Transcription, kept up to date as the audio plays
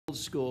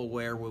school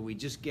where we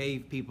just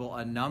gave people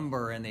a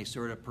number and they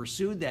sort of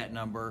pursued that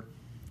number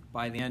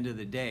by the end of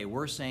the day.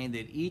 We're saying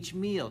that each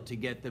meal, to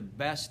get the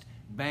best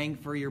bang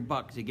for your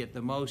buck, to get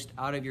the most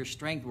out of your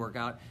strength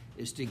workout,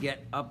 is to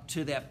get up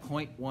to that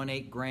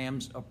 0.18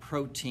 grams of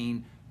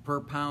protein per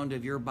pound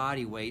of your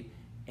body weight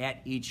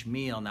at each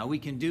meal. Now we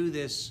can do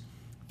this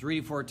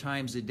 3 to 4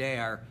 times a day.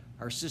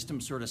 Our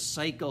system sort of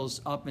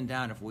cycles up and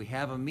down. If we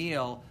have a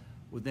meal,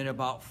 within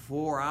about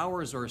 4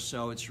 hours or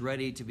so, it's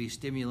ready to be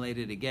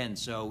stimulated again.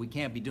 So we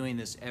can't be doing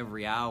this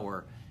every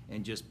hour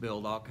and just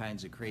build all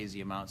kinds of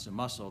crazy amounts of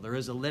muscle. There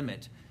is a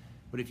limit.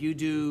 But if you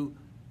do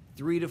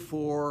 3 to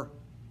 4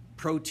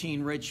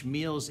 protein-rich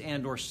meals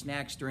and or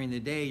snacks during the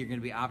day, you're going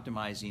to be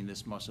optimizing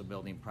this muscle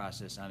building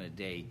process on a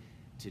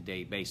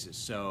day-to-day basis.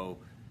 So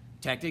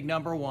tactic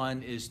number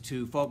 1 is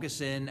to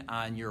focus in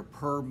on your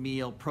per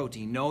meal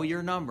protein. Know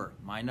your number.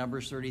 My number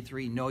is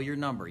 33. Know your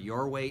number.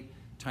 Your weight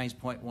times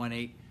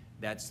 0.18.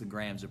 That's the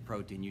grams of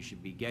protein you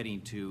should be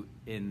getting to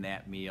in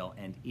that meal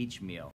and each meal.